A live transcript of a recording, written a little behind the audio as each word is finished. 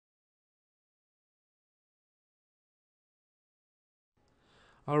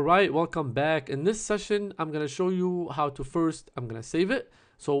Alright, welcome back. In this session, I'm going to show you how to I'm going to save it.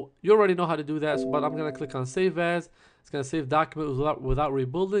 So you already know how to do that, but I'm going to click on Save As. It's going to save document without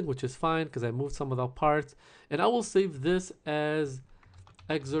rebuilding, which is fine because I moved some of the parts. And I will save this as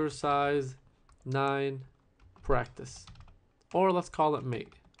exercise 9 practice. Or let's call it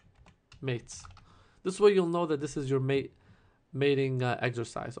mates. This way you'll know that this is your mating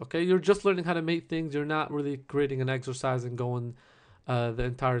exercise. Okay, you're just learning how to mate things. You're not really creating an exercise and going the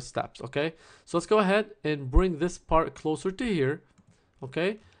entire steps. Okay, so let's go ahead and bring this part closer to here.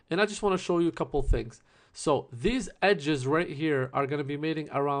 Okay, and I just want to show you a couple things. So these edges right here are going to be mating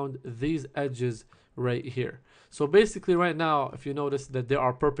around these edges right here. So basically right now, if you notice that they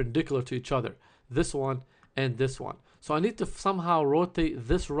are perpendicular to each other, this one and this one. So I need to somehow rotate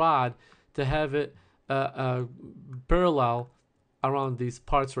this rod to have it parallel around these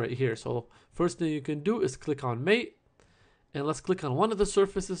parts right here. So first thing you can do is click on Mate, and let's click on one of the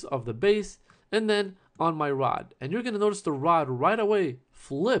surfaces of the base, and then on my rod. And you're going to notice the rod right away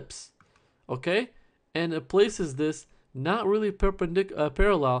flips, okay? And it places this not really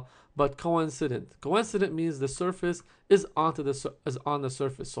parallel, but coincident. Coincident means the surface is on the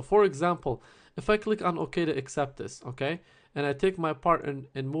surface. So for example, if I click on OK to accept this, okay, and I take my part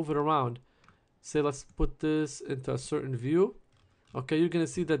and move it around, say let's put this into a certain view, okay, you're going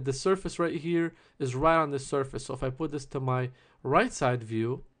to see that the surface right here is right on this surface. So if I put this to my right side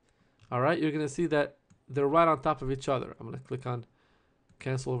view, all right, you're going to see that they're right on top of each other. I'm going to click on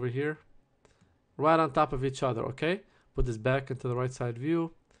cancel over here. Right on top of each other, okay? Put this back into the right side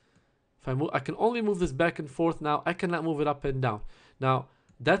view. If I move, I can only move this back and forth now. I cannot move it up and down. Now,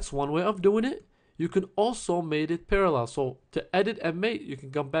 that's one way of doing it. You can also mate it parallel. So to edit and mate, you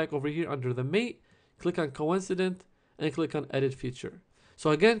can come back over here under the mate, click on coincident, and click on edit feature. So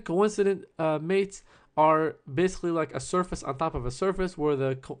again, coincident mates are basically like a surface on top of a surface where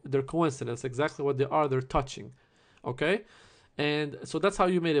they're coincident. Exactly what they are. They're touching, okay? And so that's how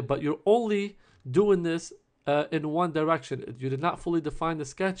you made it. But you're only doing this in one direction. You did not fully define the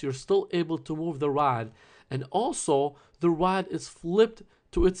sketch. You're still able to move the rod, and also the rod is flipped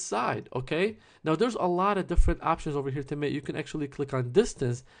to its side. Okay, now there's a lot of different options over here to make. You can actually click on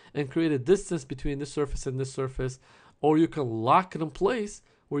distance and create a distance between this surface and this surface, or you can lock it in place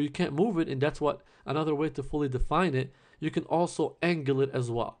where you can't move it, and that's what another way to fully define it. You can also angle it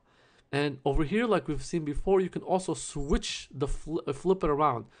as well. And over here, like we've seen before, you can also switch the flip it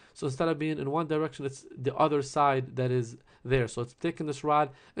around. So instead of being in one direction, it's the other side that is there. So it's taking this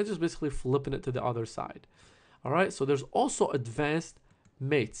rod and just basically flipping it to the other side. All right, so there's also advanced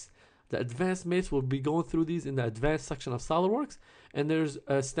mates. The advanced mates, will be going through these in the advanced section of SolidWorks. And there's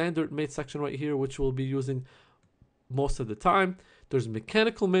a standard mate section right here, which we'll be using most of the time. There's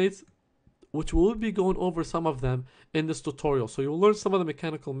mechanical mates, which we'll be going over some of them in this tutorial. So you'll learn some of the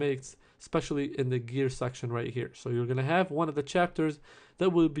mechanical mates, especially in the gear section right here. So you're gonna have one of the chapters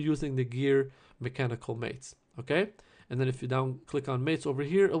that will be using the gear mechanical mates, okay? And then if you click on mates over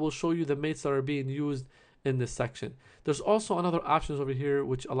here, it will show you the mates that are being used in this section. There's also another options over here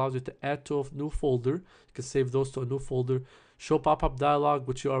which allows you to add to a new folder. You can save those to a new folder. Show pop-up dialog,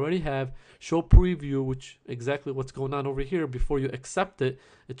 which you already have. Show preview, which exactly what's going on over here. Before you accept it,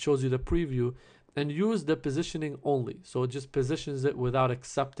 it shows you the preview. And use the positioning only. So it just positions it without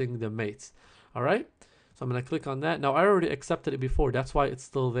accepting the mates. All right. So I'm going to click on that. Now I already accepted it before. That's why it's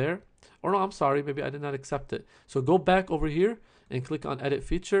still there. Or no, I'm sorry. Maybe I did not accept it. So go back over here and click on edit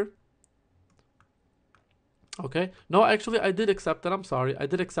feature. Okay, no, actually I did accept it. I'm sorry, I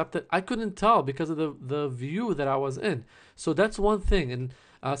did accept it. I couldn't tell because of the view that I was in. So that's one thing.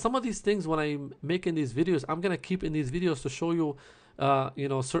 And some of these things, when I'm making these videos, I'm gonna keep in these videos to show you you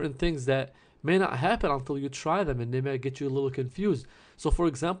know, certain things that may not happen until you try them, and they may get you a little confused. So for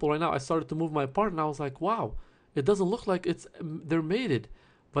example, right now I started to move my part and I was like, wow, it doesn't look like they're mated,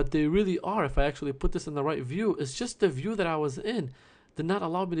 but they really are. If I actually put this in the right view, it's just the view that I was in did not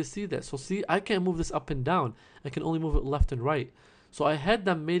allow me to see that. So see, I can't move this up and down. I can only move it left and right. So I had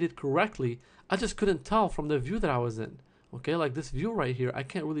them mated correctly. I just couldn't tell from the view that I was in. Okay, like this view right here, I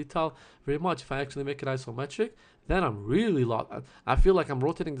can't really tell very much. If I actually make it isometric, then I'm really lost. I feel like I'm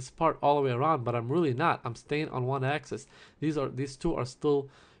rotating this part all the way around, but I'm really not. I'm staying on one axis. These two are still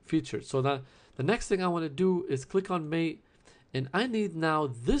featured. So the next thing I want to do is click on mate, and I need now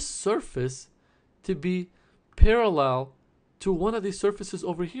this surface to be parallel to one of these surfaces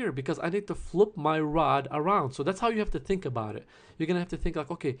over here, because I need to flip my rod around. So that's how you have to think about it. You're gonna have to think like,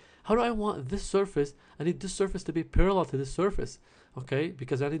 okay, how do I want this surface? I need this surface to be parallel to this surface, okay?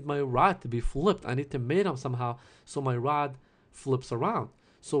 Because I need my rod to be flipped. I need to mate them somehow so my rod flips around.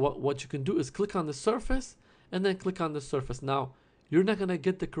 So what you can do is click on the surface and then click on the surface. Now, you're not gonna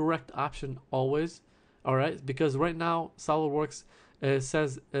get the correct option always. All right, because right now Solidworks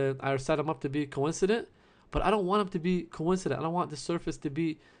says I set them up to be coincident, but I don't want them to be coincident. I don't want the surface to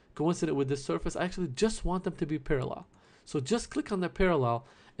be coincident with this surface. I actually just want them to be parallel. So just click on the parallel,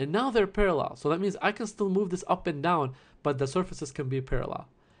 and now they're parallel. So that means I can still move this up and down, but the surfaces can be parallel.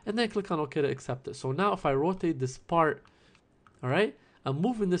 And then click on OK to accept it. So now if I rotate this part, all right, I'm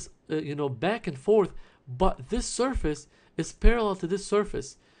moving this back and forth, but this surface is parallel to this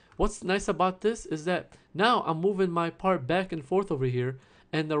surface. What's nice about this is that now I'm moving my part back and forth over here,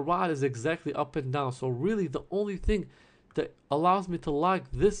 and the rod is exactly up and down. So really the only thing that allows me to lock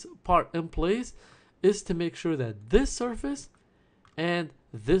this part in place is to make sure that this surface and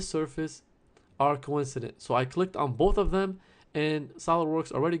this surface are coincident. So I clicked on both of them, and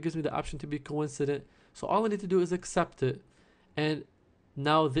SolidWorks already gives me the option to be coincident. So all I need to do is accept it, and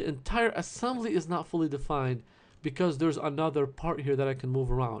now the entire assembly is not fully defined because there's another part here that I can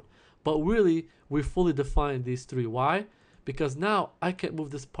move around. But really, we fully defined these three. Why? Because now I can't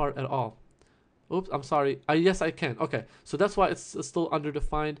move this part at all. Oops, I'm sorry. Yes, I can. Okay, so that's why it's still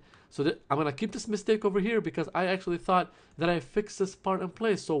underdefined. So I'm gonna keep this mistake over here because I actually thought that I fixed this part in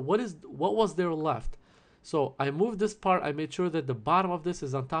place. So what was there left? So I moved this part. I made sure that the bottom of this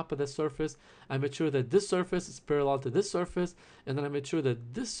is on top of the surface. I made sure that this surface is parallel to this surface, and then I made sure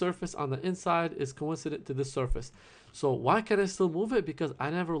that this surface on the inside is coincident to this surface. So why can I still move it? Because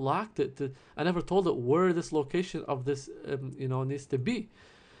I never locked it. I never told it where this location of this needs to be.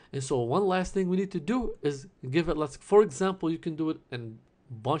 And so one last thing we need to do is give it, for example, you can do it in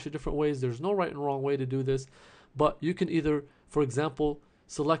a bunch of different ways. There's no right and wrong way to do this, but you can either, for example,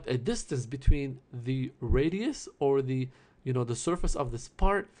 select a distance between the radius or the surface of this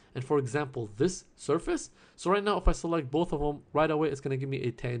part, and for example this surface. So right now if I select both of them, right away it's going to give me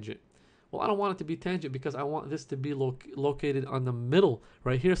a tangent. Well, I don't want it to be tangent because I want this to be located on the middle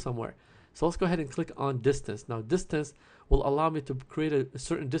right here somewhere. So let's go ahead and click on distance. Now distance will allow me to create a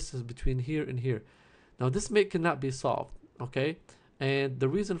certain distance between here and here. Now this mate cannot be solved, okay? And the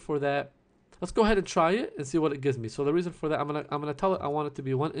reason for that, let's go ahead and try it and see what it gives me. So the reason for that, I'm gonna tell it I want it to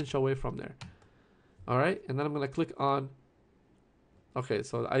be 1 inch away from there. All right, and then I'm gonna click on. Okay,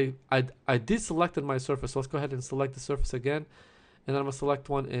 so I deselected my surface. So let's go ahead and select the surface again, and then I'm gonna select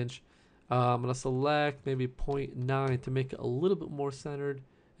 1 inch. I'm gonna select maybe 0.9 to make it a little bit more centered,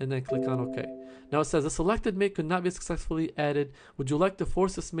 and then click on OK. Now it says the selected mate could not be successfully added. Would you like to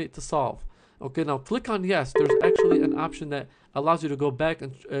force this mate to solve? Okay, now click on yes. There's actually an option that allows you to go back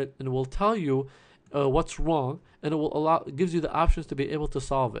and will tell you what's wrong, and it gives you the options to be able to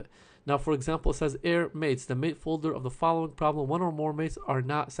solve it. Now, for example, it says error mates. The mate folder of the following problem, one or more mates are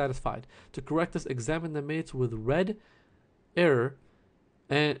not satisfied. To correct this, examine the mates with red error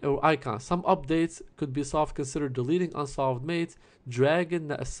or icon. Some updates could be solved. Consider deleting unsolved mates, dragging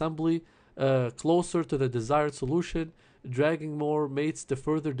the assembly closer to the desired solution, dragging more mates to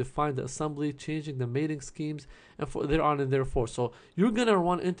further define the assembly, changing the mating schemes, and there on and therefore. So you're gonna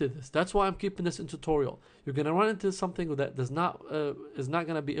run into this. That's why I'm keeping this in tutorial. You're gonna run into something that is not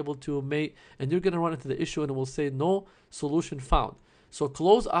gonna be able to mate, and you're gonna run into the issue, and it will say no solution found. So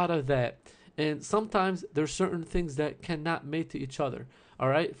close out of that. And sometimes there's certain things that cannot mate to each other. All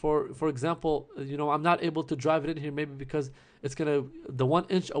right. For example, I'm not able to drive it in here maybe because it's the 1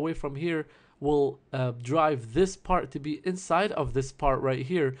 inch away from here will drive this part to be inside of this part right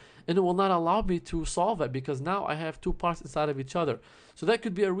here, and it will not allow me to solve it because now I have two parts inside of each other. So that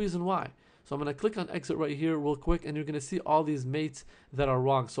could be a reason why. So I'm going to click on exit right here real quick, and you're going to see all these mates that are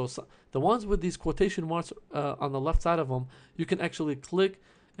wrong. So the ones with these quotation marks on the left side of them, you can actually click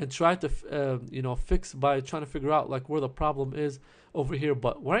and try to fix by trying to figure out like where the problem is over here.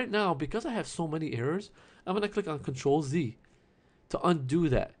 But right now, because I have so many errors, I'm going to click on Control Z to undo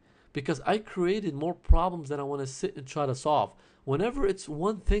that, because I created more problems than I want to sit and try to solve. Whenever it's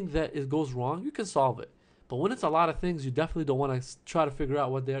one thing that goes wrong, you can solve it. But when it's a lot of things, you definitely don't want to try to figure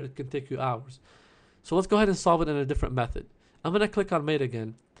out what they are. It can take you hours. So let's go ahead and solve it in a different method. I'm going to click on Mate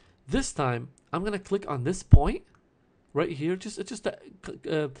again. This time, I'm going to click on this point right here. It's just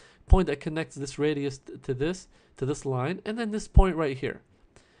a point that connects this radius to this line, and then this point right here.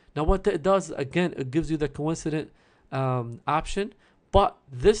 Now what that does, again, it gives you the coincident option, but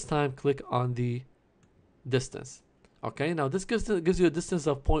this time click on the distance. Okay, now this gives you a distance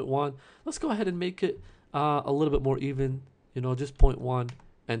of 0.1. Let's go ahead and make it a little bit more even, just 0.1,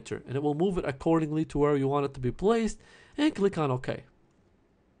 enter, and it will move it accordingly to where you want it to be placed, and click on OK.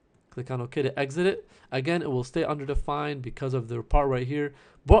 Click on OK to exit it. Again, it will stay underdefined because of the part right here,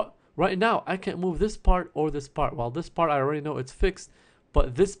 but right now I can't move this part or this part. Well, this part I already know it's fixed,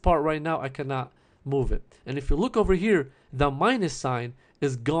 but this part right now I cannot move it. And if you look over here, the minus sign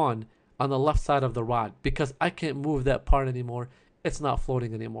is gone on the left side of the rod because I can't move that part anymore. It's not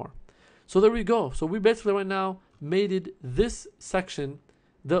floating anymore. So there we go. So we basically right now mated this section,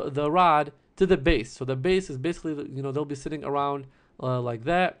 the rod, to the base. So the base is basically, you know, they'll be sitting around like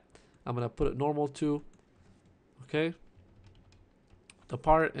that. I'm gonna put it normal too. Okay. The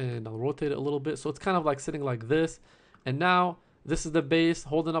part, and I'll rotate it a little bit. So it's kind of like sitting like this. And now this is the base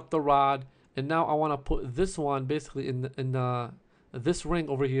holding up the rod. And now I want to put this one basically in this ring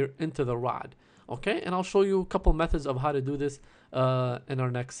over here into the rod. Okay. And I'll show you a couple methods of how to do this in our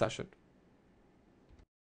next session.